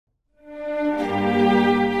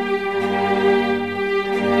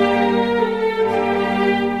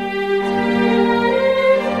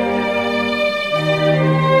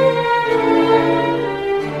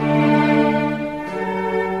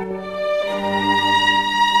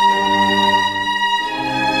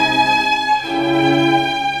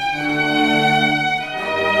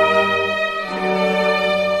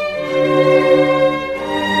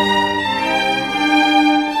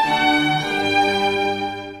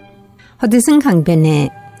허드슨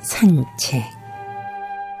강변의 산책.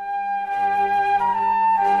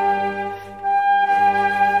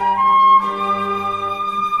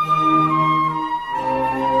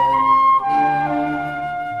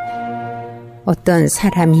 어떤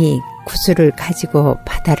사람이 구슬을 가지고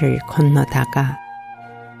바다를 건너다가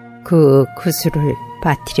그 구슬을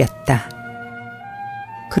빠뜨렸다.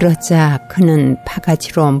 그러자 그는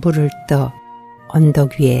바가지로 물을 떠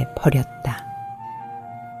언덕 위에 버렸다.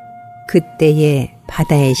 그때에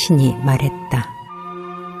바다의 신이 말했다.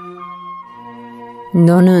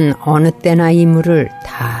 너는 어느 때나 이 물을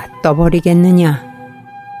다 떠버리겠느냐?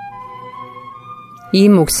 이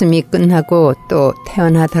목숨이 끝나고 또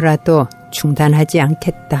태어나더라도 중단하지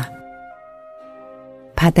않겠다.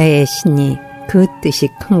 바다의 신이 그 뜻이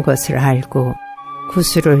큰 것을 알고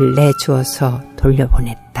구슬을 내주어서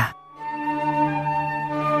돌려보냈다.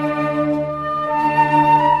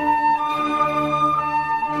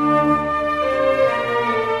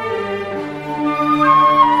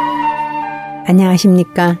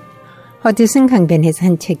 안녕하십니까? 허드슨 강변의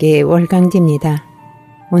산책의 월강지입니다.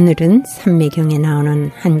 오늘은 산매경에 나오는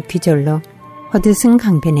한 귀절로 허드슨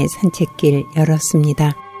강변의 산책길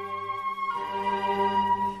열었습니다.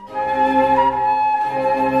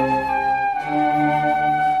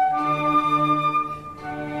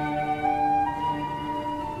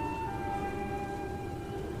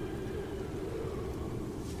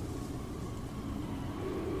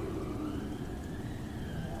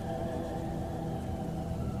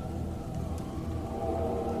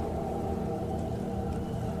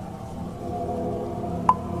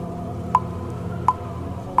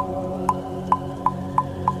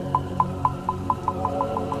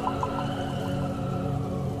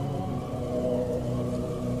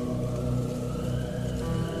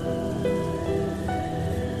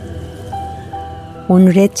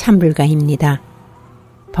 오늘의 찬불가입니다.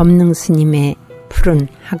 법능 스님의 푸른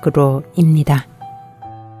학으로입니다.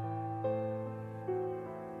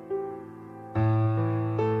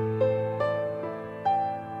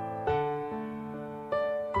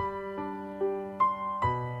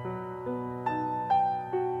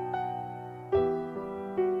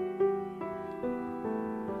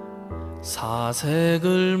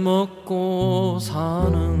 사색을 먹고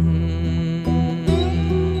사는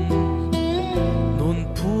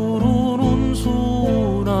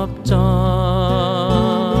수납자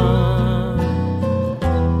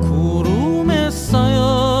구름에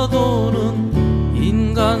쌓여도는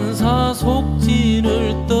인간사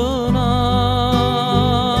속진을 떠나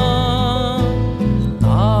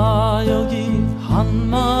나 여기 한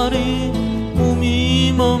마리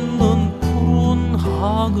꿈이 없는 푸른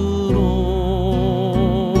학으로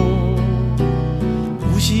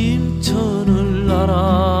무심천을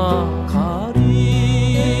날아가리.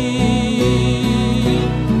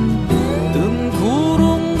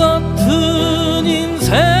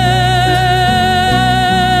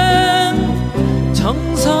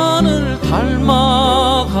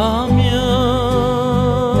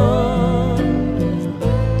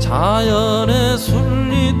 자연의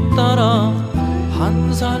순리 따라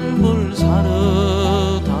한 삶을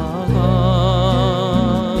살다가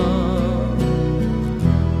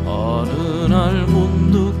어느 날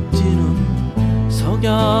문득 지는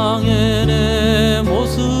석양의 내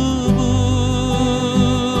모습을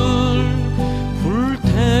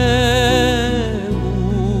불태우리.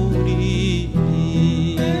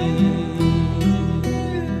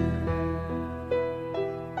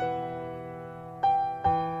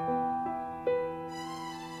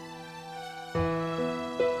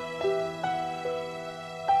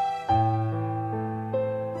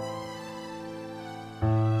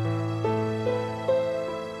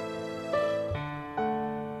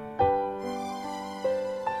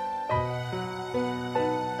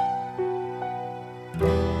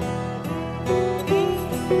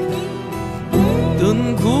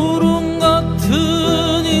 뜬 구름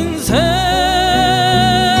같은 인생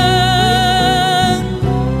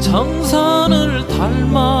정산을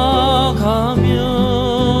닮아가며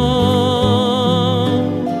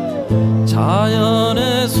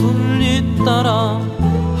자연의 순리 따라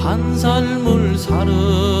한 삶을 살다가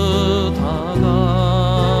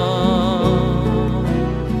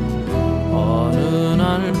어느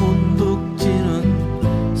날 문득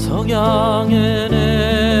지는 석양의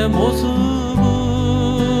내 모습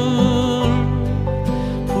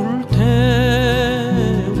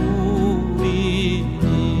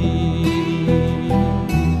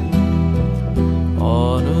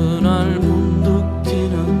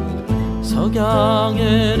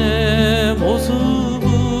석양의 내 모습을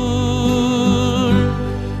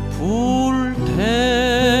불태우리니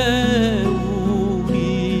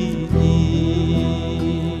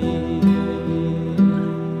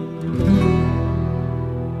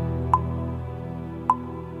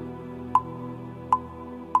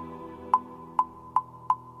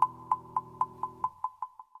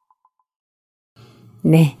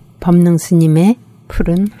네, 법능 스님의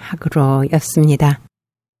푸른 학으로였습니다.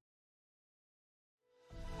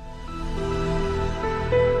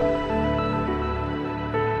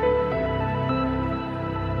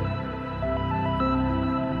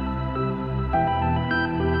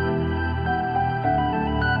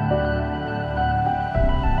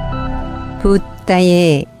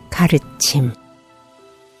 붓다의 가르침.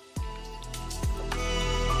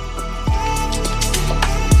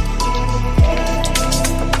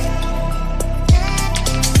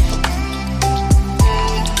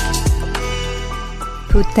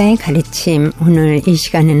 붓다의 가르침, 오늘 이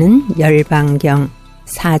시간에는 열반경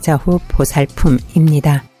사자후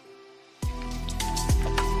보살품입니다.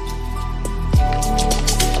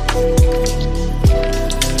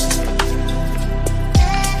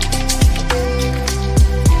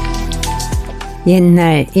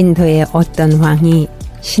 옛날 인도의 어떤 왕이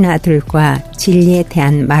신하들과 진리에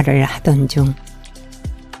대한 말을 하던 중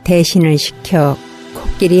대신을 시켜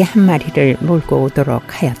코끼리 한 마리를 몰고 오도록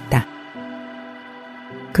하였다.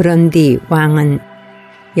 그런뒤 왕은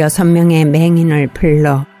 6명의 맹인을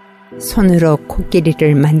불러 손으로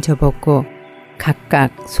코끼리를 만져보고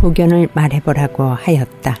각각 소견을 말해보라고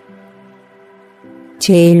하였다.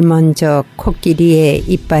 제일 먼저 코끼리의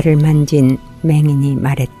이빨을 만진 맹인이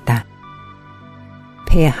말했다.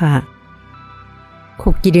 폐하,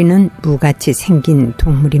 코끼리는 무같이 생긴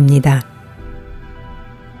동물입니다.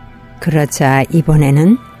 그러자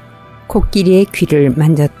이번에는 코끼리의 귀를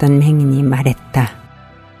만졌던 맹인이 말했다.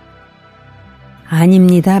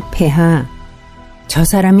 아닙니다, 폐하. 저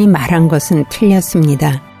사람이 말한 것은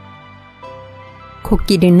틀렸습니다.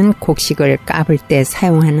 코끼리는 곡식을 까불 때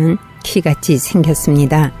사용하는 키같이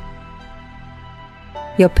생겼습니다.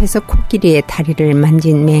 옆에서 코끼리의 다리를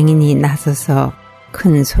만진 맹인이 나서서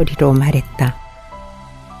큰 소리로 말했다.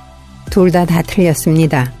 둘 다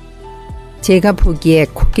틀렸습니다. 제가 보기에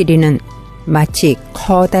코끼리는 마치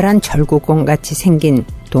커다란 절구공같이 생긴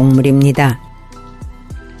동물입니다.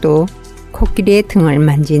 또 코끼리의 등을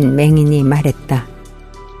만진 맹인이 말했다.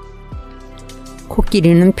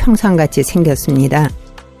 코끼리는 평상같이 생겼습니다.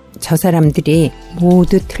 저 사람들이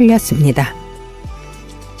모두 틀렸습니다.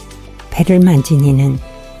 배를 만진 이는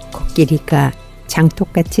코끼리가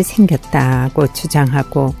장독같이 생겼다고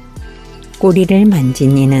주장하고, 꼬리를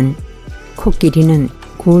만진 이는 코끼리는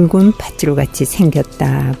굵은 밧줄같이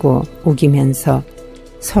생겼다고 우기면서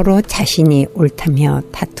서로 자신이 옳다며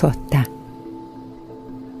다투었다.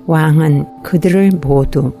 왕은 그들을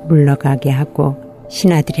모두 물러가게 하고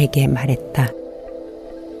신하들에게 말했다.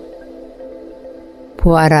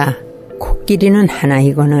 보아라, 코끼리는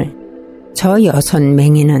하나이거늘 저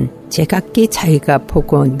 6맹인은 제각기 자기가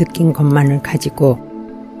보고 느낀 것만을 가지고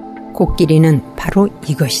코끼리는 바로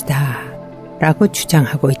이것이다 라고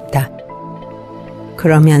주장하고 있다.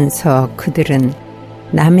 그러면서 그들은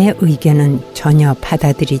남의 의견은 전혀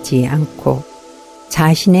받아들이지 않고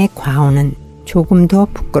자신의 과언은 조금도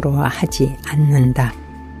부끄러워하지 않는다.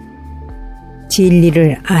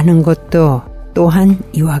 진리를 아는 것도 또한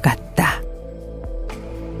이와 같다.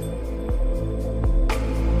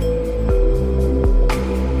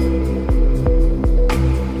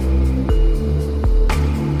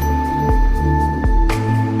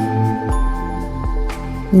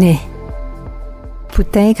 네.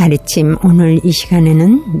 붓다의 가르침, 오늘 이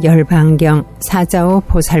시간에는 열반경 사자오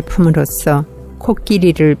보살품으로서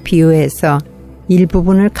코끼리를 비유해서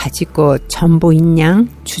일부분을 가지고 전부인 양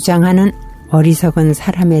주장하는 어리석은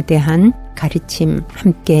사람에 대한 가르침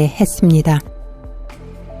함께 했습니다.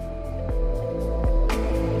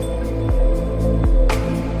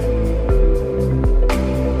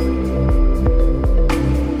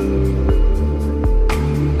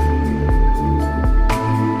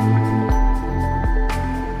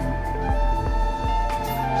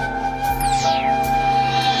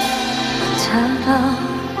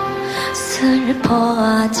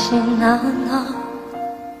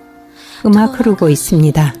 음악 흐르고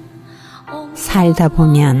있습니다. 살다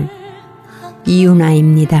보면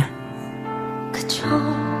이윤아입니다. 그저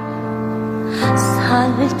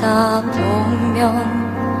살다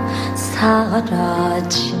보면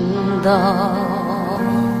사라진다.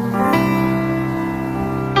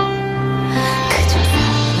 그저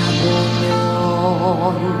살다 보면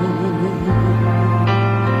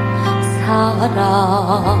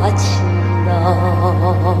사라진다.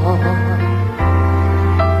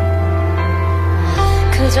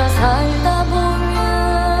 그저 살다 보면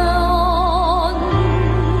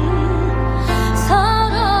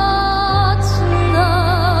사라진다.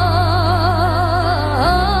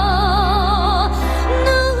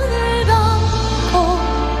 눈을 감고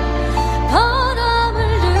바람을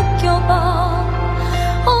느껴봐.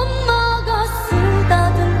 엄마가 쓰다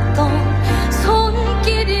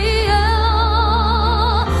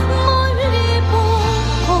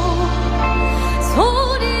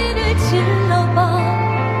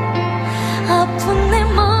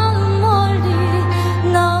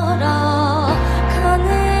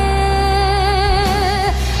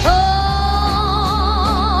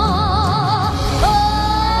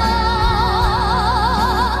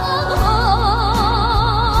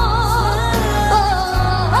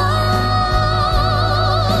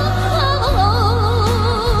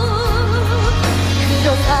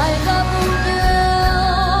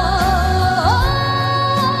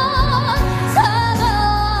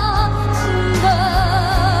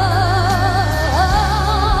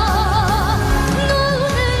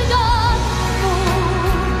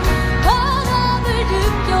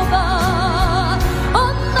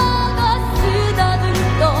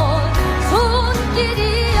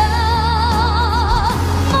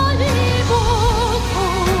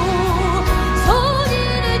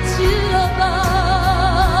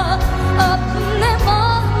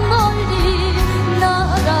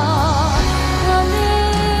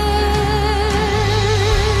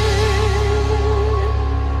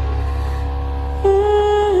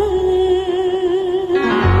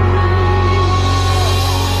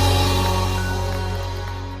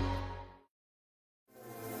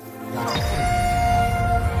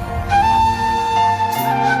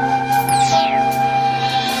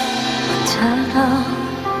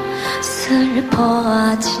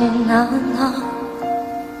슬퍼하진 않아.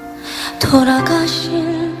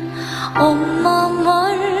 돌아가신 엄마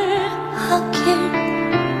말하길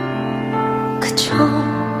그저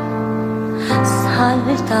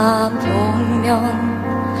살다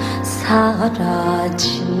보면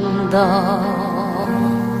사라진다.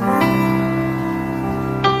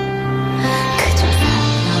 그저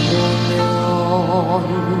살다 보면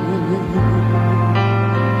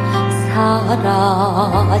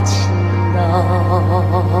사라진다.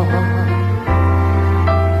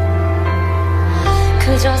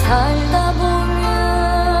 그저 살다 보면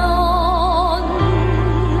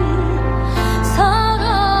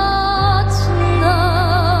사라진다.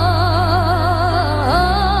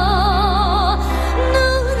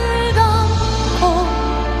 눈을 감고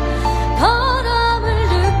바람을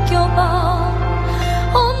느껴봐.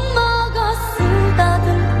 엄마가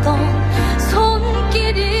쓰다듬던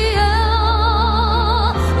손길이야.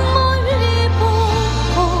 멀리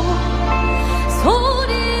보고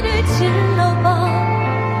소리를 질러봐.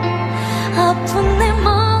 아픈 내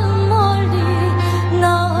마음 멀리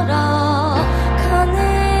날아가네.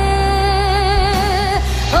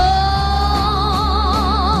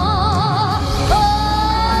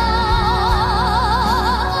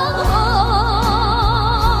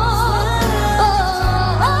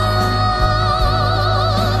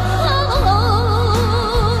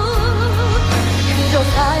 그저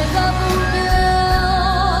살다 보면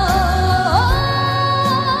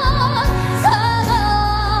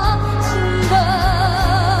사라진다.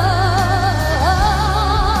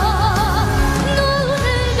 눈을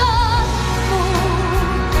감고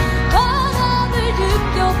바람을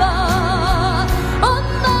느껴봐.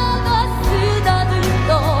 엄마가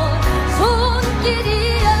쓰다듬던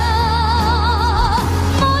손길이야.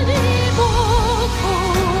 멀리 보고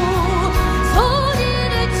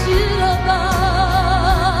소리를 질러봐.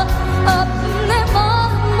 아픈 내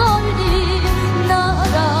마음 멀리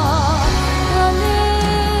날아가네.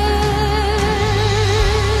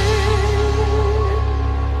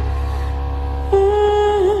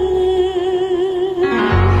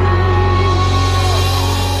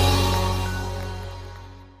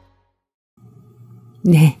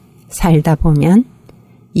 네, 살다 보면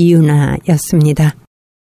이윤아였습니다.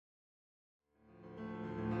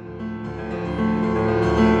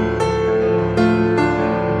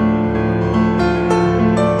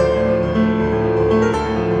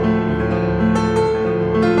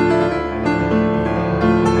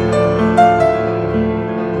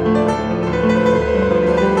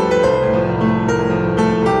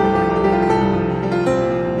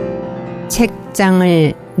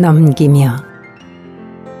 책장을 넘기며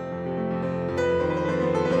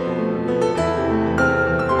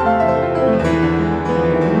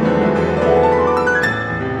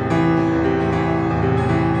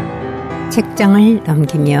책장을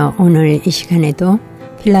넘기며 오늘 이 시간에도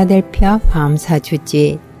필라델피아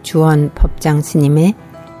화엄사주지 주원 법장 스님의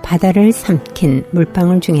바다를 삼킨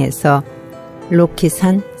물방울 중에서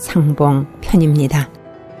로키산 상봉 편입니다.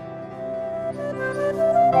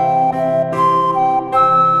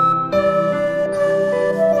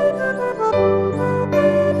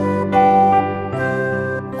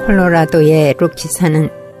 콜로라도의 로키산은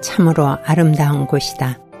참으로 아름다운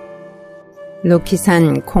곳이다.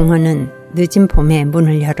 로키산 공원은 늦은 봄에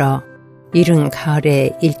문을 열어 이른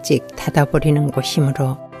가을에 일찍 닫아버리는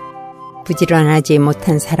곳이므로 부지런하지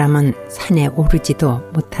못한 사람은 산에 오르지도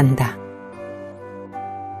못한다.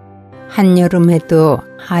 한여름에도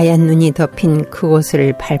하얀 눈이 덮인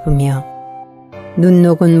그곳을 밟으며 눈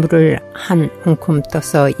녹은 물을 한 움큼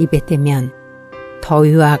떠서 입에 대면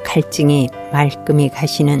더위와 갈증이 말끔히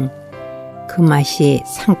가시는 그 맛이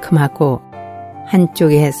상큼하고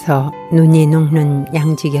한쪽에서 눈이 녹는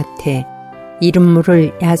양지 곁에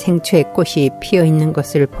이른모를 야생초의 꽃이 피어있는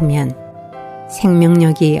것을 보면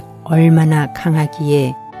생명력이 얼마나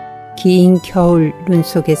강하기에 긴 겨울 눈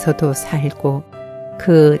속에서도 살고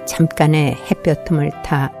그 잠깐의 햇볕 틈을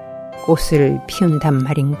타 꽃을 피운단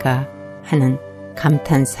말인가 하는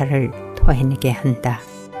감탄사를 토해내게 한다.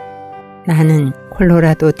 나는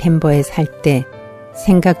콜로라도 덴버에 살 때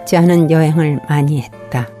생각지 않은 여행을 많이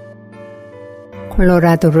했다.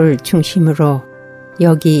 콜로라도를 중심으로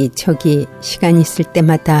여기저기 시간 있을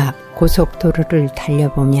때마다 고속도로를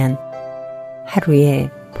달려보면 하루에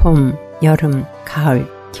봄, 여름, 가을,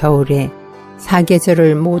 겨울에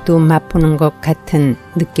사계절을 모두 맛보는 것 같은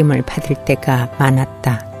느낌을 받을 때가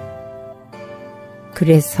많았다.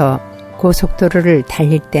 그래서 고속도로를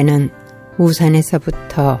달릴 때는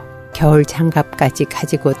우산에서부터 겨울 장갑까지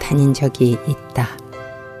가지고 다닌 적이 있다.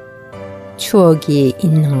 추억이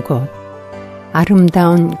있는 곳,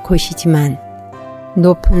 아름다운 곳이지만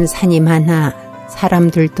높은 산이 많아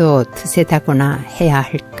사람들도 드세다거나 해야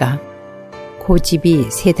할까?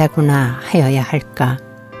 고집이 세다거나 하여야 할까?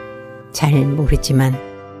 잘 모르지만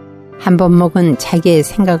한 번 먹은 자기의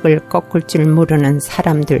생각을 꺾을 줄 모르는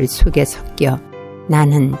사람들 속에 섞여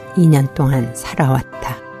나는 2년 동안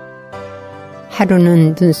살아왔다.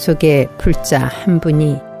 하루는 눈 속에 불자 한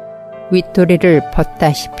분이 윗도리를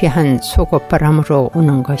벗다시피 한 속옷바람으로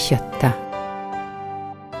오는 것이었다.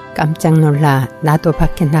 깜짝 놀라 나도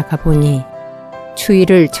밖에 나가보니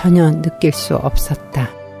추위를 전혀 느낄 수 없었다.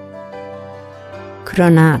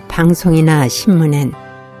 그러나 방송이나 신문엔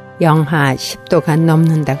영하 10도가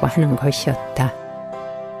넘는다고 하는 것이었다.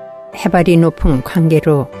 해발이 높은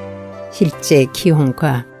관계로 실제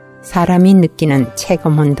기온과 사람이 느끼는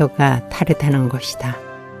체감 온도가 다르다는 것이다.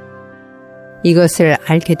 이것을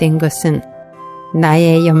알게 된 것은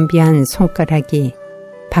나의 연비한 손가락이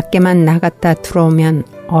밖에만 나갔다 들어오면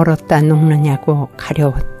얼었다 녹느냐고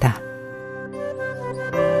가려웠다.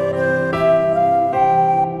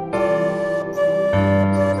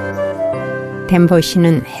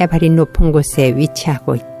 덴버시는 해발이 높은 곳에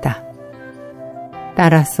위치하고 있다.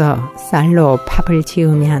 따라서 쌀로 밥을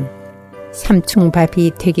지으면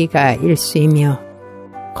삼충밥이 되기가 일쑤이며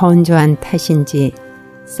건조한 탓인지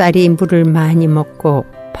쌀이 물을 많이 먹고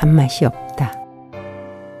밥맛이 없다.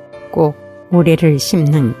 꼭 모래를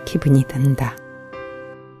씹는 기분이 든다.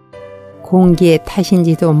 공기의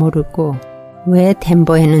탓인지도 모르고 왜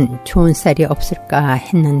덴버에는 좋은 쌀이 없을까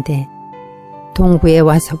했는데 동부에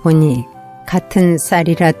와서 보니 같은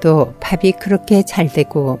쌀이라도 밥이 그렇게 잘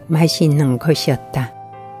되고 맛이 있는 것이었다.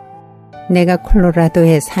 내가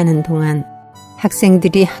콜로라도에 사는 동안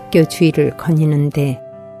학생들이 학교 주위를 거니는데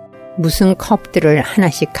무슨 컵들을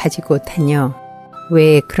하나씩 가지고 다녀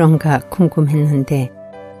왜 그런가 궁금했는데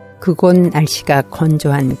그곳 날씨가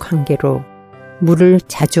건조한 관계로 물을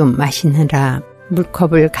자주 마시느라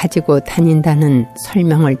물컵을 가지고 다닌다는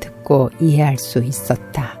설명을 듣고 이해할 수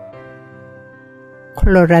있었다.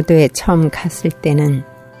 콜로라도에 처음 갔을 때는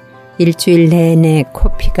일주일 내내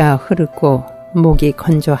코피가 흐르고 목이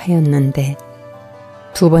건조하였는데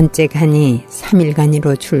두 번째 간이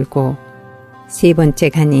 3일간이로 줄고 세 번째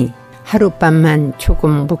간이 하룻밤만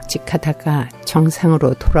조금 묵직하다가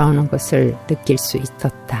정상으로 돌아오는 것을 느낄 수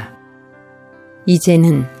있었다.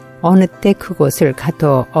 이제는 어느 때 그곳을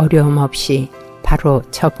가도 어려움 없이 바로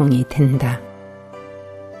적응이 된다.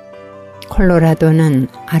 콜로라도는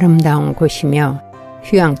아름다운 곳이며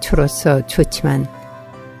휴양초로서 좋지만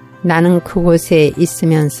나는 그곳에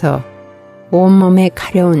있으면서 온몸에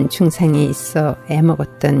가려운 증상이 있어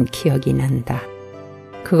애먹었던 기억이 난다.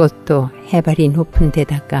 그것도 해발이 높은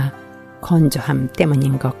데다가 건조함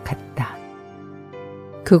때문인 것 같다.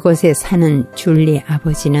 그곳에 사는 줄리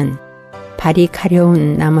아버지는 발이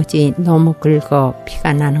가려운 나머지 너무 긁어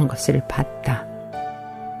피가 나는 것을 봤다.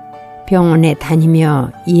 병원에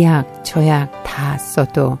다니며 이약 저약 다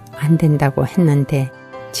써도 안 된다고 했는데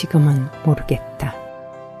지금은 모르겠다.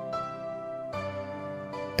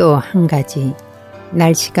 또 한 가지,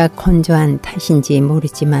 날씨가 건조한 탓인지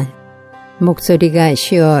모르지만 목소리가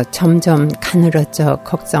쉬어 점점 가늘어져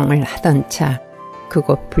걱정을 하던 차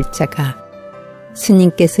그곳 불자가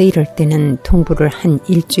스님께서 이럴 때는 동부를 한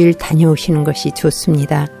일주일 다녀오시는 것이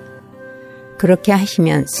좋습니다. 그렇게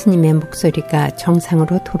하시면 스님의 목소리가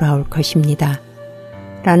정상으로 돌아올 것입니다.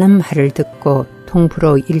 라는 말을 듣고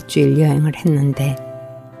동부로 일주일 여행을 했는데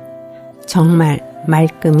정말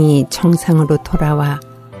말끔히 정상으로 돌아와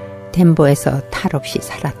덴버에서 탈 없이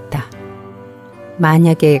살았다.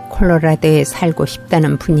 만약에 콜로라도에 살고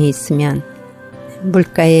싶다는 분이 있으면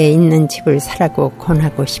물가에 있는 집을 사라고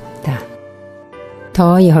권하고 싶다.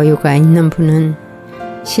 더 여유가 있는 분은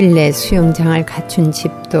실내 수영장을 갖춘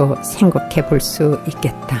집도 생각해 볼 수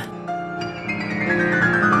있겠다.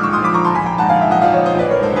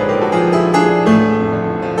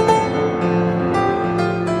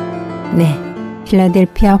 네,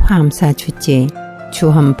 필라델피아 화엄사 주지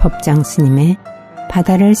주헌 법장 스님의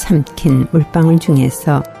바다를 삼킨 물방울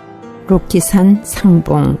중에서 로키산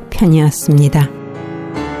상봉 편이었습니다.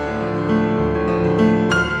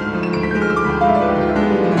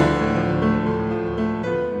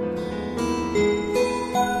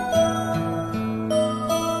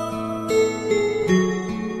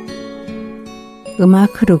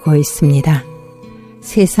 음악 흐르고 있습니다.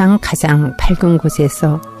 세상 가장 밝은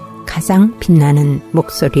곳에서 가장 빛나는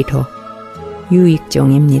목소리로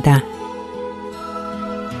유익종입니다.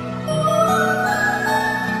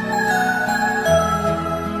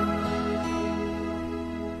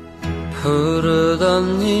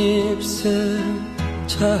 푸르던 잎새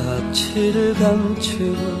자취를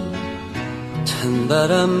감추고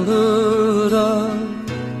찬바람 불어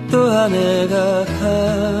또 한 해가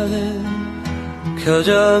가네.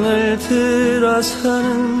 표정을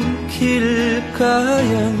들어서는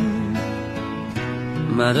길가엔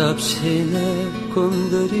말없이 내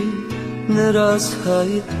꿈들이 늘어서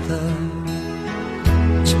있다.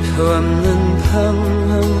 지표 없는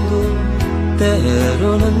방황도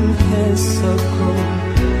때로는 했었고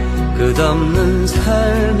끝없는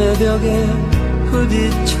삶의 벽에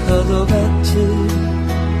부딪혀도 갔지.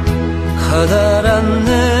 커다란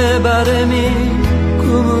내 바람이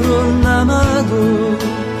꿈으로 남아도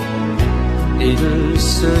이룰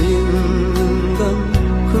수 있는 건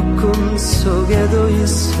그 꿈 속에도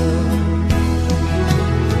있어.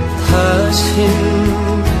 다신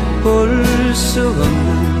볼 수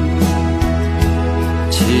없는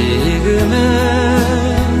지금의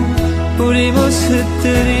우리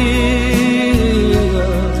모습들이여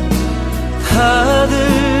다들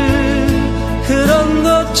그런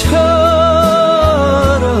것처럼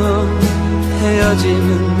헤어짐은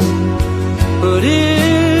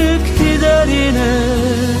우릴 기다리네.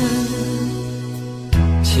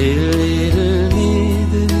 진리를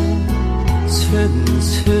믿으며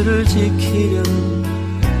순수를 지키려는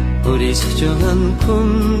우리 소중한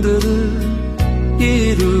꿈들을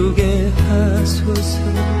이루게 하소서.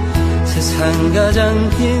 세상 가장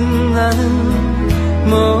빛나는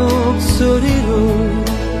목소리로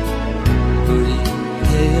우리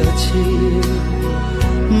헤어지려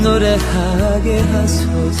노래하게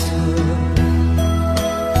하소서.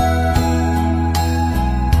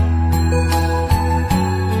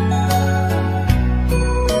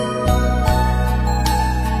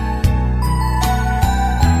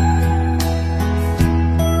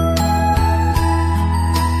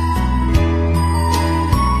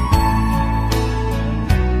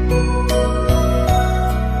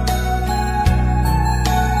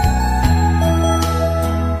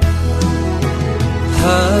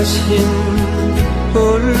 다신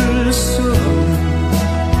볼 수 없는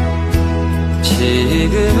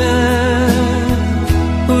지금의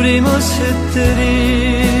우리 모습들이여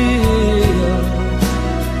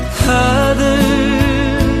다들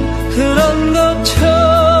그런 것처럼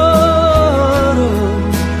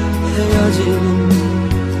헤어지는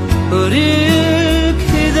우릴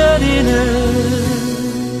기다리는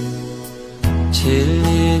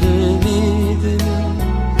진리를 믿으며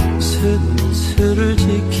순수를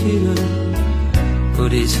지키는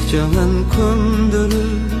우리 소중한 꿈들을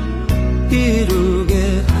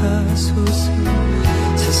이루게 하소서.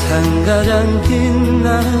 세상 가장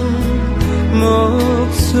빛나는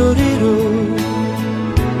목소리로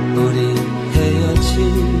우리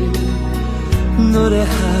헤어지려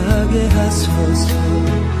노래하게 하소서.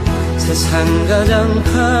 세상 가장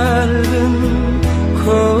밝은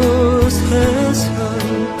곳에서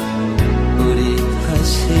우리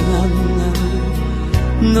다시 만나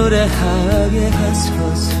노래하게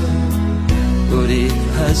하소서. 우리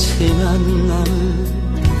다시 만나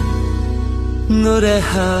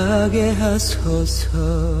노래하게 하소서.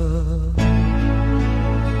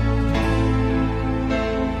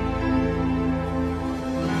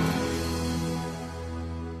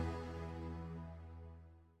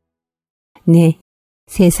 네,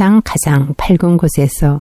 세상 가장 밝은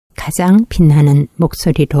곳에서 가장 빛나는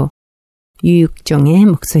목소리로 유육종의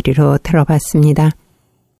목소리로 들어봤습니다.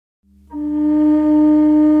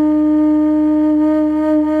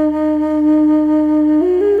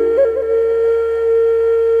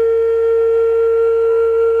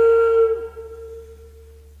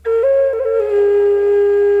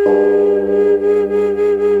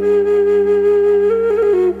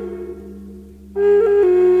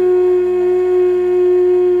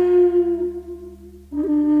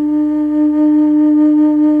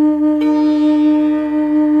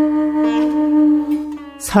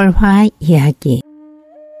 설화 이야기.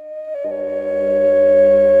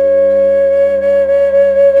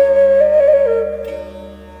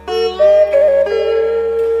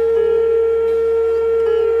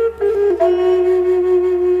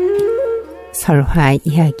 설화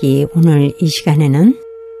이야기. 오늘 이 시간에는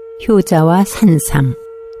효자와 산삼,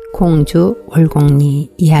 공주 월곡리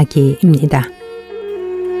이야기입니다.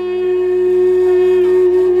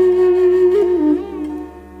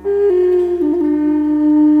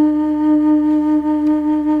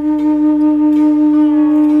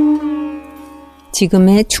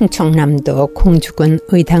 지금의 충청남도 공주군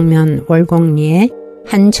의당면 월곡리에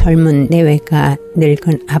한 젊은 내외가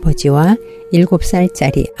늙은 아버지와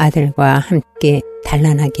 7살짜리 아들과 함께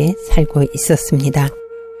단란하게 살고 있었습니다.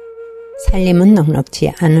 살림은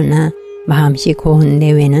넉넉지 않으나 마음씨 고운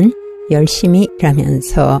내외는 열심히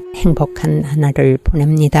일하면서 행복한 나날을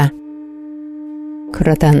보냅니다.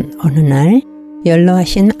 그러던 어느 날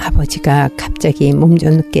연로하신 아버지가 갑자기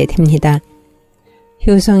몸져눕게 됩니다.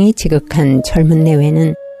 효성이 지극한 젊은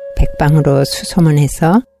내외는 백방으로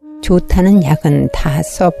수소문해서 좋다는 약은 다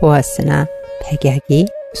써보았으나 백약이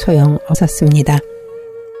소용없었습니다.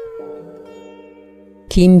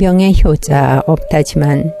 긴 병의 효자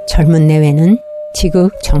없다지만 젊은 내외는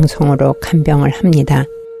지극정성으로 간병을 합니다.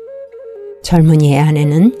 젊은이의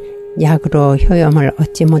아내는 약으로 효염을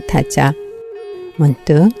얻지 못하자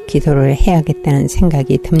문득 기도를 해야겠다는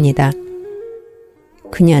생각이 듭니다.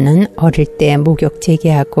 그녀는 어릴 때 목욕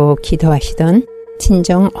재개하고 기도하시던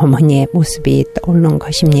친정 어머니의 모습이 떠오른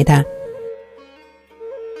것입니다.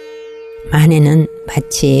 아내는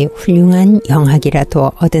마치 훌륭한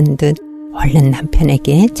영학이라도 얻은 듯 얼른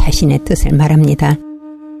남편에게 자신의 뜻을 말합니다.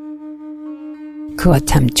 그거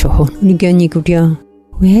참 좋은 의견이구려.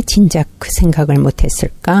 왜 진작 그 생각을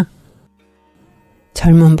못했을까?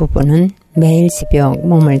 젊은 부부는 매일 새벽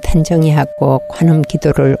몸을 단정히 하고 관음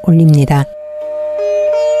기도를 올립니다.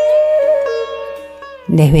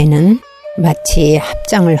 내외는 마치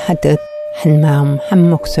합장을 하듯 한마음 한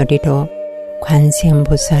목소리로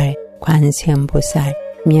관세음보살,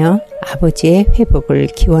 관세음보살며 아버지의 회복을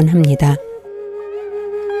기원합니다.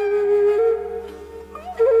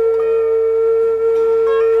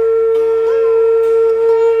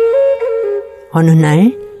 어느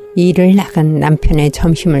날 일을 나간 남편의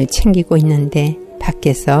점심을 챙기고 있는데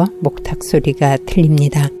밖에서 목탁 소리가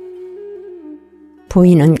들립니다.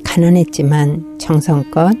 부인은 가난했지만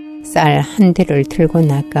정성껏 쌀 한 대를 들고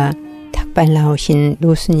나가 탁발 나오신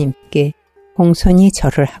노스님께 공손히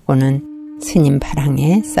절을 하고는 스님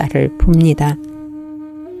바랑에 쌀을 붓니다.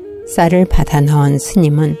 쌀을 받아 넣은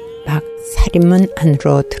스님은 막 살인문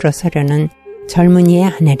안으로 들어서려는 젊은이의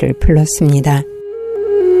아내를 불렀습니다.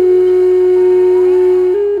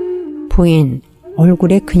 부인,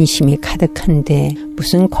 얼굴에 근심이 가득한데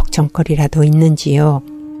무슨 걱정거리라도 있는지요?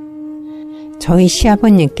 저희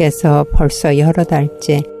시아버님께서 벌써 여러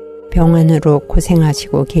달째 병환으로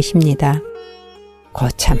고생하시고 계십니다.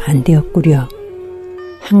 거참 안 되었구려.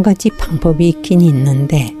 한 가지 방법이 있긴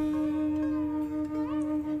있는데.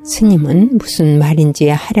 스님은 무슨 말인지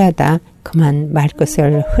하려다 그만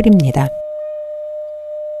말끝을 흐립니다.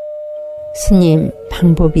 스님,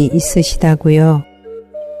 방법이 있으시다고요?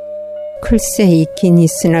 글쎄 있긴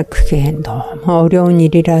있으나 그게 너무 어려운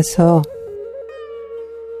일이라서.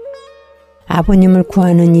 아버님을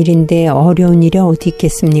구하는 일인데 어려운 일이 어디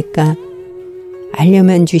있겠습니까?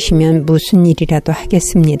 알려만 주시면 무슨 일이라도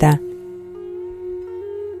하겠습니다.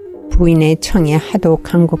 부인의 청에 하도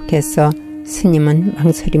간곡해서 스님은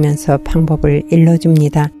망설이면서 방법을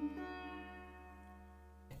일러줍니다.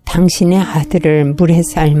 당신의 아들을 물에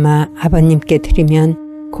삶아 아버님께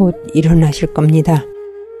드리면 곧 일어나실 겁니다.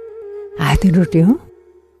 아들을요?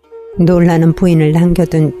 놀라는 부인을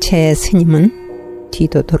남겨둔 제 스님은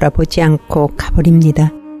뒤도 돌아보지 않고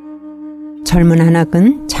가버립니다. 젊은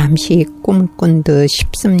한학은 잠시 꿈을 꾼 듯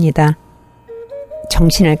싶습니다.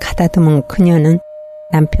 정신을 가다듬은 그녀는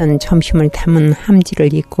남편 점심을 담은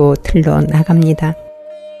함지를 입고 들러 나갑니다.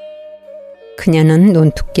 그녀는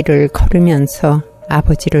논툭길을 걸으면서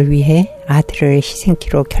아버지를 위해 아들을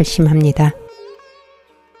희생키로 결심합니다.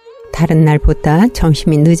 다른 날보다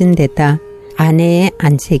점심이 늦은 데다 아내의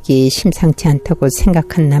안색이 심상치 않다고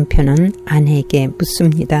생각한 남편은 아내에게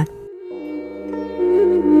묻습니다.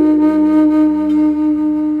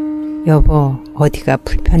 여보, 어디가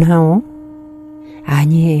불편하오?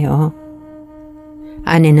 아니에요.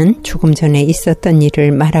 아내는 조금 전에 있었던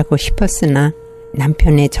일을 말하고 싶었으나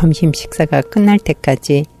남편의 점심 식사가 끝날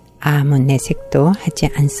때까지 아무 내색도 하지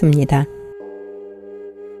않습니다.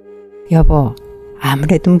 여보,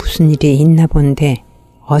 아무래도 무슨 일이 있나 본데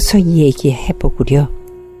어서 이 얘기 해보구려.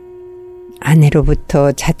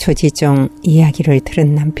 아내로부터 자초지종 이야기를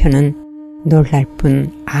들은 남편은 놀랄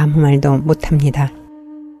뿐 아무 말도 못합니다.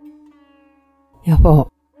 여보,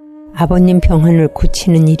 아버님 병환을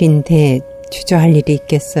고치는 일인데 주저할 일이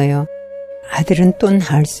있겠어요. 아들은 또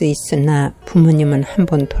낳을 수 있으나 부모님은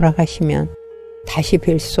한번 돌아가시면 다시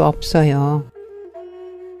뵐 수 없어요.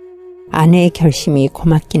 아내의 결심이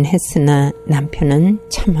고맙긴 했으나 남편은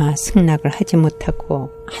차마 승낙을 하지 못하고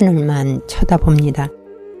하늘만 쳐다봅니다.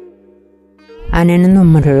 아내는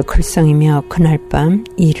눈물을 글썽이며 그날 밤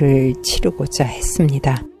일을 치르고자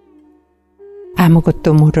했습니다.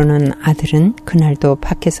 아무것도 모르는 아들은 그날도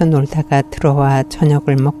밖에서 놀다가 들어와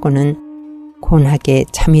저녁을 먹고는 곤하게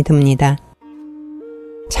잠이 듭니다.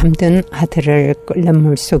 잠든 아들을 끓는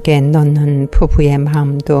물 속에 넣는 부부의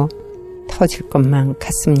마음도 터질 것만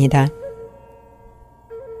같습니다.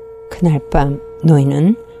 그날 밤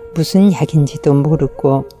노인은 무슨 약인지도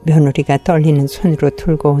모르고 며느리가 떨리는 손으로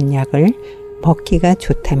들고 온 약을 먹기가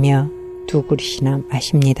좋다며 두 그릇이나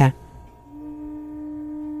마십니다.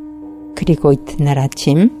 그리고 이튿날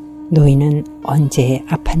아침 노인은 언제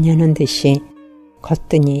아팠냐는 듯이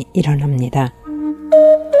거뜬히 일어납니다.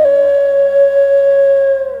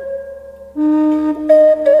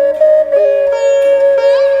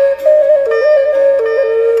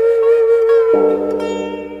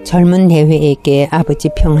 젊은 내외에게 아버지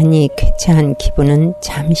평안이 쾌차한 기분은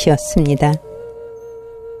잠시였습니다.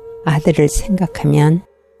 아들을 생각하면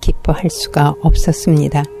기뻐할 수가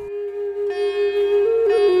없었습니다.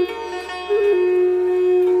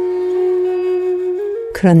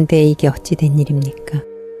 그런데 이게 어찌 된 일입니까?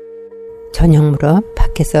 저녁 무렵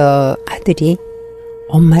밖에서 아들이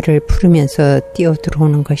엄마를 부르면서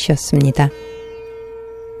뛰어들어오는 것이었습니다.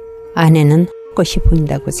 아내는 헛것이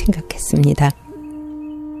보인다고 생각했습니다.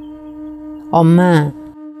 엄마,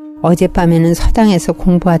 어젯밤에는 서당에서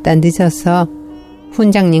공부하다 늦어서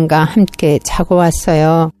훈장님과 함께 자고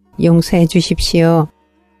왔어요. 용서해 주십시오.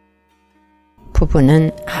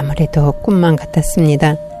 부부는 아무래도 꿈만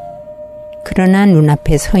같았습니다. 그러나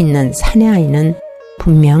눈앞에 서 있는 사내아이는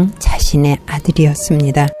분명 자신의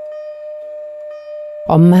아들이었습니다.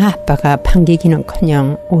 엄마 아빠가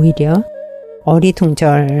반기기는커녕 오히려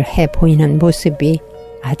어리둥절해 보이는 모습이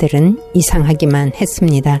아들은 이상하기만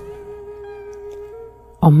했습니다.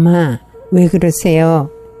 엄마, 왜 그러세요?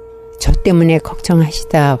 저 때문에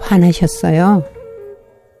걱정하시다 화나셨어요?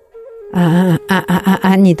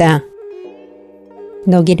 아니다.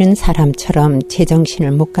 너기른 사람처럼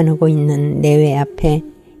제정신을 못 가누고 있는 내외 앞에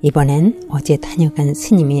이번엔 어제 다녀간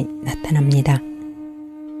스님이 나타납니다.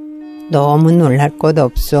 너무 놀랄 것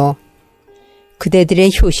없소.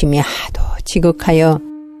 그대들의 효심이 하도 지극하여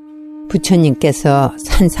부처님께서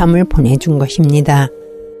산삼을 보내준 것입니다.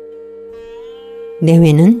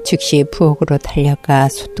 내외는 즉시 부엌으로 달려가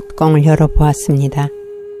소뚜껑을 열어보았습니다.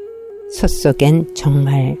 솥 속엔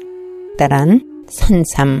정말 커다란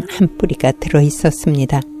산삼 한 뿌리가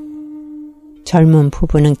들어있었습니다. 젊은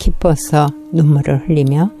부부는 기뻐서 눈물을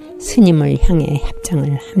흘리며 스님을 향해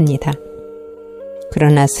합장을 합니다.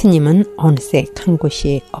 그러나 스님은 어느새 간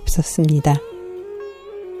곳이 없었습니다.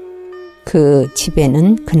 그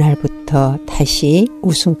집에는 그날부터 다시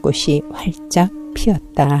웃음꽃이 활짝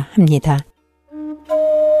피었다 합니다.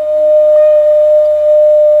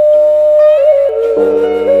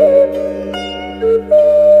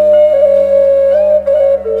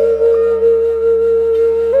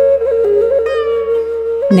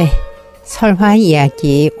 네, 설화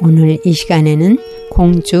이야기 오늘 이 시간에는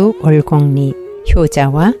공주 월곡리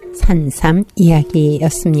효자와 산삼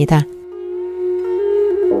이야기였습니다.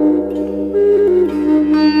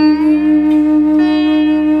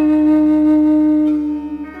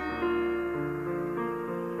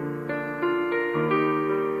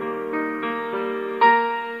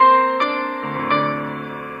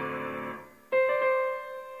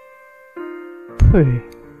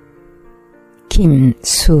 풀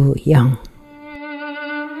김수영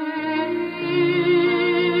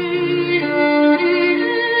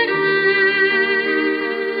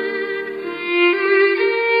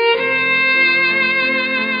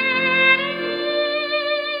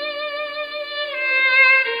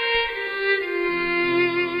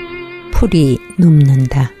풀이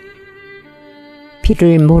눕는다.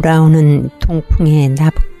 비를 몰아오는 동풍에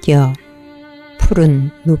나부껴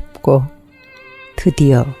풀은 눕고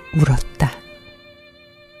드디어 울었다.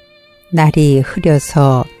 날이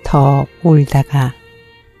흐려서 더 울다가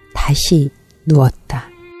다시 누웠다.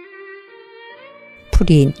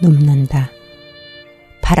 풀이 눕는다.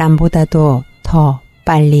 바람보다도 더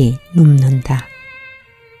빨리 눕는다.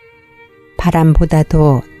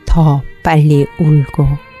 바람보다도 더 빨리 울고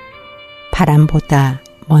바람보다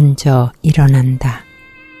먼저 일어난다.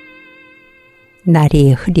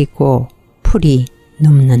 날이 흐리고 풀이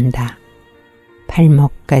눕는다.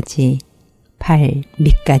 발목까지 발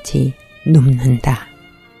밑까지 눕는다.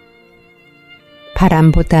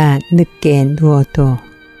 바람보다 늦게 누워도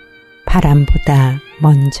바람보다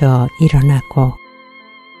먼저 일어나고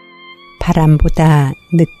바람보다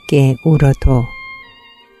늦게 울어도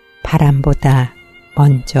바람보다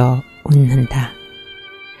먼저 웃는다.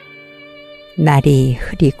 날이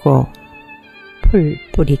흐리고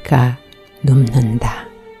풀뿌리가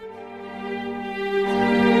눕는다.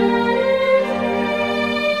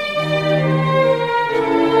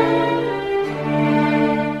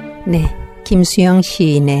 네, 김수영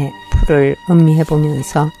시인의 풀을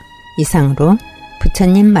음미해보면서 이상으로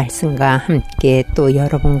부처님 말씀과 함께 또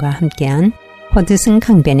여러분과 함께한 허드슨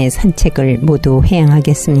강변의 산책을 모두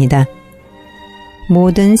회양하겠습니다.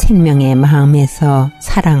 모든 생명의 마음에서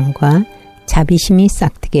사랑과 자비심이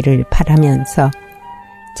싹트기를 바라면서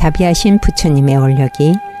자비하신 부처님의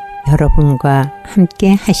원력이 여러분과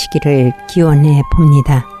함께 하시기를 기원해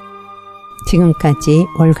봅니다. 지금까지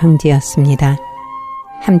월강지였습니다.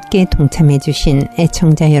 함께 동참해 주신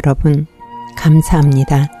애청자 여러분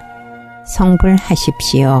감사합니다.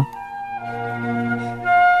 성불하십시오.